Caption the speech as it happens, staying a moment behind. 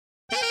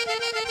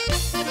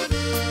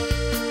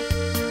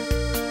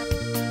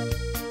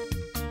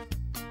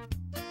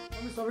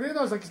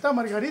buenos. Aquí está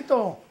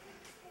Margarito.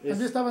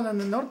 También estaban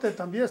en el norte,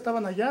 también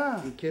estaban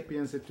allá. ¿Y qué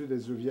piensas tú de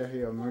su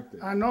viaje al norte?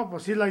 Ah, no,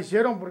 pues sí la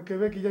hicieron, porque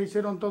ve que ya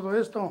hicieron todo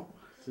esto.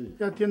 Sí.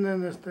 Ya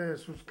tienen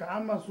sus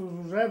camas,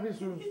 sus refris,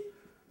 sus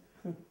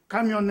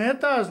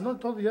camionetas, ¿no?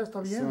 Todo ya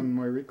está bien. Son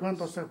muy ricos.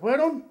 Cuando se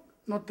fueron,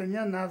 no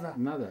tenían nada.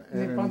 Nada.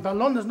 Ni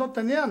pantalones no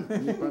tenían.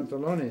 Ni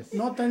pantalones.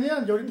 No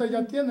tenían, y ahorita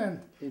ya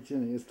tienen.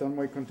 Están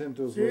muy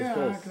contentos Sí, los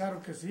dos.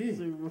 claro que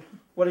sí.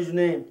 What is your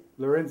name?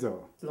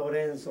 Lorenzo.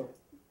 Lorenzo.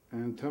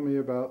 And tell me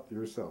about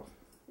yourself.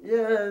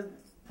 Yeah.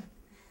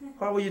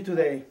 How are you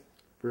today?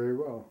 Very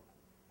well.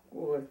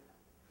 Good.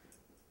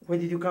 Where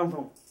did you come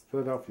from?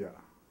 Philadelphia.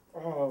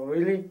 Oh,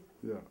 really?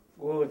 Yeah.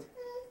 Good.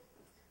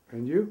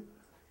 And you?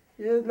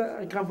 Yeah,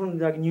 I come from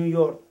like New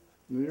York.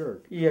 New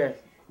York. Yeah.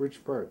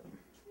 Which part?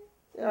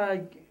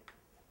 Like,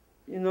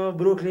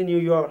 Brooklyn, New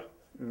York.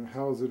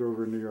 How's it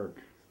over in New York?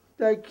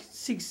 Like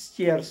 6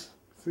 years.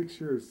 6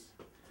 years.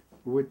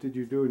 What did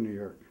you do in New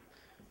York?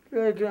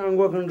 Like I'm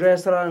working in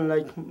restaurant,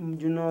 like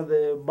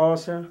the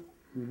bosser,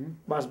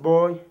 bus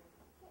boy,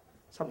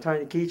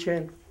 sometimes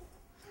kitchen.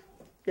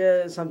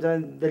 Yeah,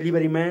 sometimes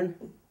delivery man.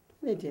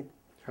 Anything.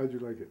 How'd you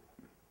like it?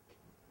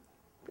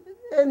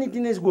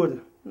 Anything is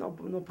good. No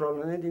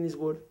problem. Anything is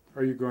good.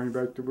 Are you going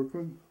back to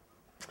Brooklyn?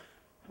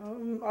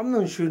 I'm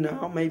not sure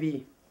now.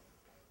 Maybe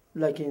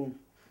like in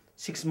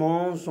 6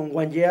 months or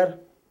 1 year.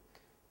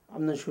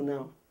 I'm not sure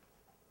now.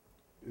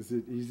 Is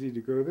it easy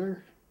to go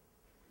there?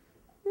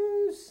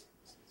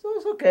 So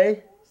it's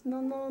okay. It's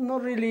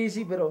not really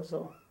easy, but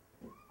also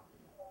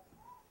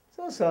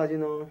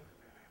so.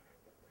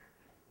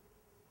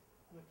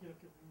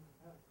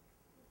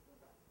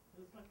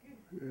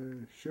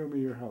 Show me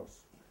your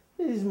house.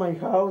 This is my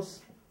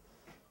house.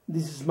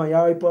 This is my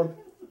iPod.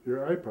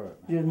 Your iPod?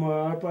 This is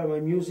my iPod, my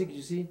music,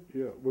 you see?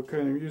 Yeah. What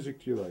kind of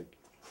music do you like?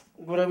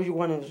 Whatever you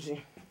want to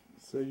see.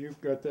 So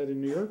you've got that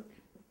in New York?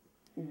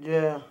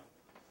 Yeah.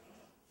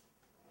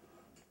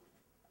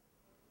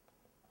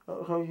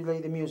 How you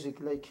like the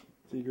music? Like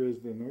Tigres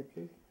del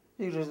Norte?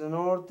 Tigres del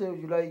Norte,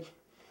 you like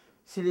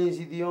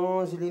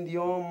Celine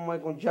Dion,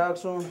 Michael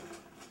Jackson,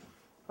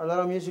 a lot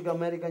of music,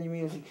 American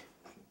music.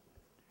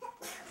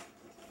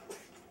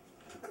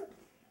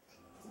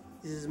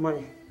 This is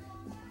my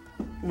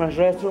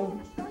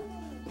restroom.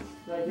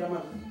 Like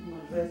my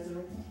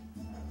restroom.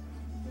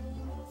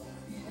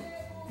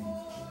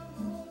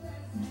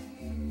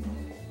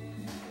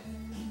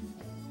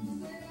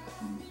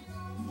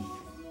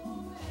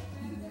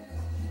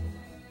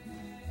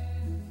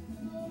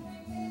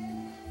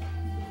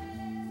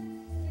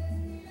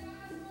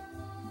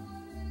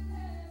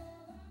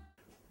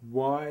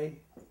 Why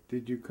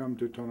did you come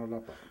to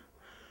Tonalapa?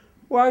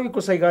 Why?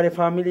 Because I got a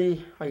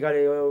family. I got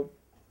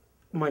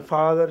my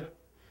father.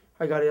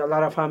 I got a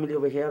lot of family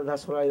over here.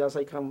 That's why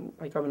I come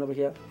over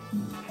here.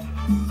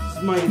 This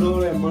is my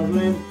daughter,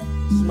 Marlene.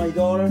 This is my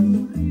daughter.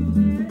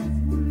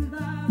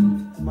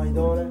 My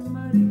daughter.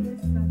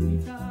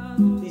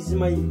 This is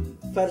my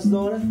first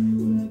daughter,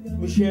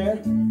 Michelle.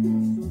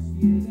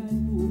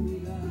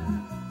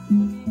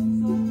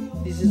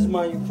 This is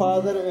my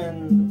father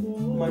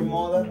and my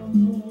mother.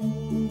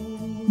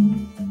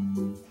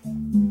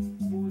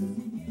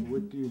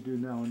 What do you do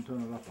now in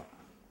Tonalapa?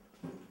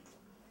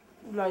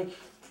 Like,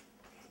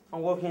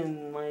 I'm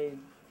working my,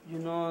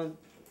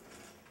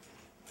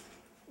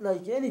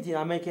 like anything.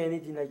 I make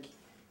anything. Like,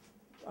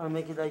 I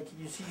make it like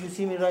you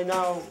see me right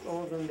now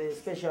working the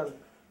special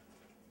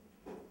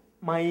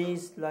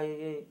maíz,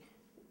 like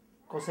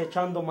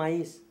cosechando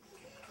maíz.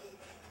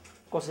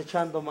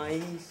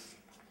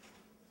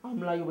 I'm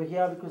like over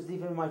here because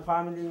different my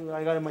family.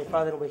 I got my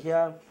father over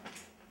here.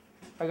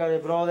 I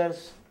got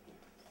brothers.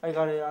 I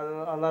got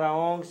a lot of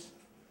aunts,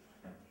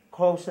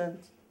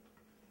 cousins.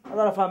 A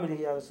lot of family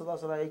here, so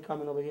that's why I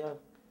coming over here.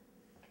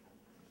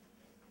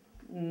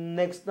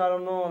 Next, I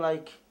don't know,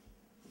 like,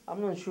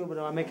 I'm not sure, but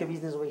I make a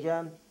business over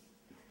here.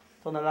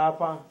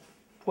 Tonalapa,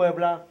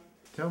 Puebla.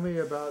 Tell me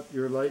about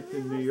your life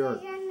in New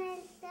York.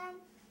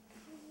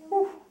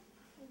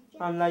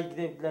 I'm like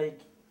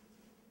it's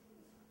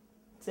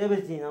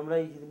everything. I'm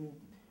like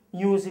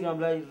music, I'm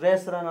like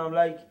restaurant, I'm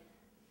like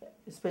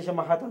special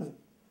Manhattan.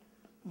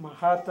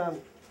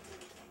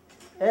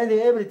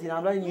 Everything.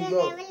 I'm like New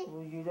York.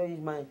 New York is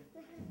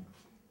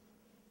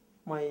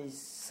my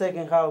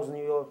second house in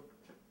New York.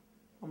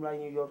 I'm like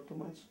New York too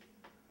much.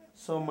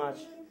 So much.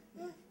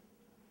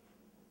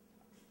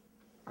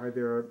 Are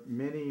there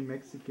many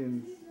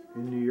Mexicans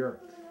in New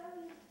York?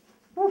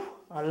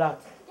 A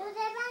lot.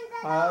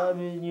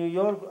 New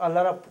York, a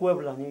lot of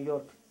Puebla, New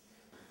York.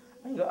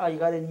 I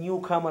got a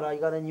new camera.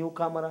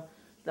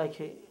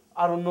 Like,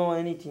 I don't know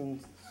anything.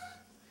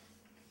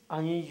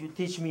 I need you to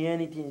teach me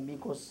anything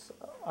because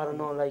I don't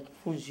know, like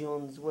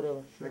functions,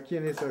 whatever. ¿A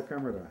quién es la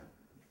cámara?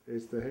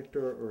 ¿Este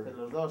Héctor o...? De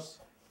los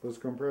dos. Los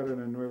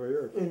compraron en Nueva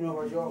York. En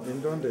Nueva York.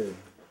 ¿En dónde?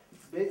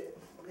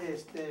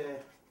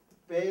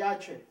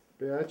 VH.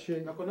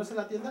 PH. ¿No conoce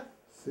la tienda?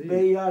 Sí.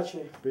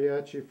 VH.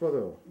 PH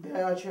Foto.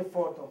 VH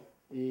Foto.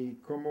 ¿Y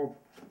cómo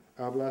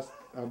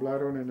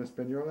hablaron en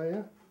español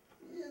allá?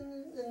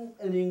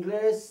 en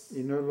inglés.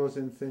 ¿Y no los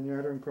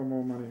enseñaron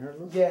cómo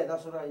manejarlos? Yeah,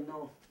 that's right.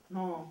 No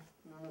nos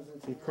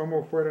 ¿Y enseñaron.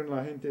 cómo fueron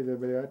la gente de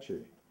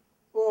BH?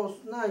 Oh,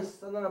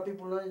 nice. A lot of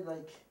people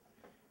like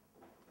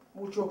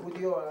mucho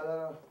judío.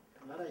 A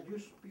lot of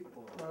Jewish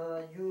people. A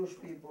lot of Jewish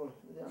people.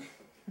 Yeah.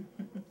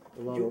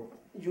 A lot of,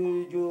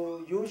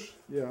 You Jewish?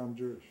 yeah, I'm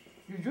Jewish.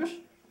 You Jewish?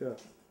 Yeah.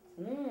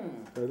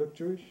 Mm. I look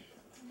Jewish.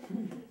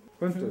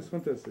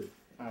 Júntense.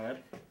 A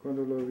ver.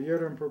 Cuando lo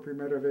vieron por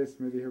primera vez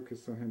me dijo que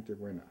son gente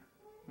buena.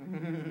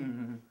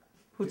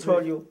 Who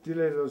told you?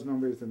 Dile los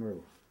nombres de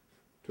nuevo.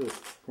 Tú,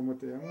 ¿cómo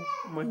te llamas?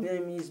 My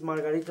name is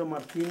Margarito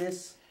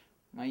Martínez.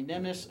 My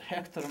name is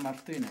Hector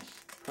Martínez.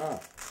 Ah.